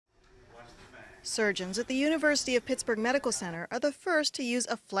Surgeons at the University of Pittsburgh Medical Center are the first to use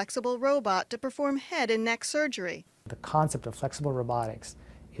a flexible robot to perform head and neck surgery. The concept of flexible robotics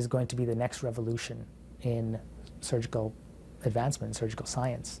is going to be the next revolution in surgical advancement, in surgical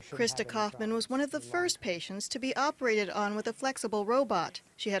science. Krista Kaufman was one of the first patients to be operated on with a flexible robot.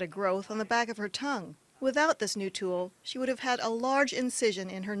 She had a growth on the back of her tongue. Without this new tool, she would have had a large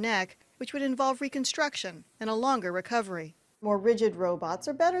incision in her neck, which would involve reconstruction and a longer recovery. More rigid robots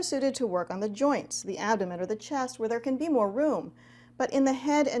are better suited to work on the joints, the abdomen, or the chest, where there can be more room. But in the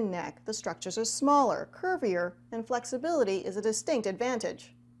head and neck, the structures are smaller, curvier, and flexibility is a distinct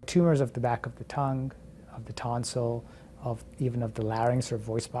advantage. Tumors of the back of the tongue, of the tonsil, even of the larynx or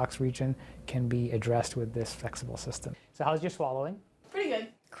voice box region can be addressed with this flexible system. So how's your swallowing? Pretty good.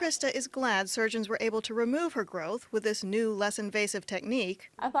 Krista is glad surgeons were able to remove her growth with this new, less invasive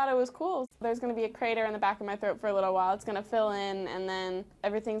technique. I thought it was cool. There's going to be a crater in the back of my throat for a little while. It's going to fill in, and then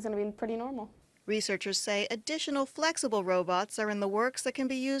everything's going to be pretty normal. Researchers say additional flexible robots are in the works that can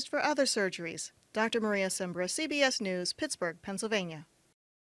be used for other surgeries. Dr. Maria Simbra, CBS News, Pittsburgh, Pennsylvania.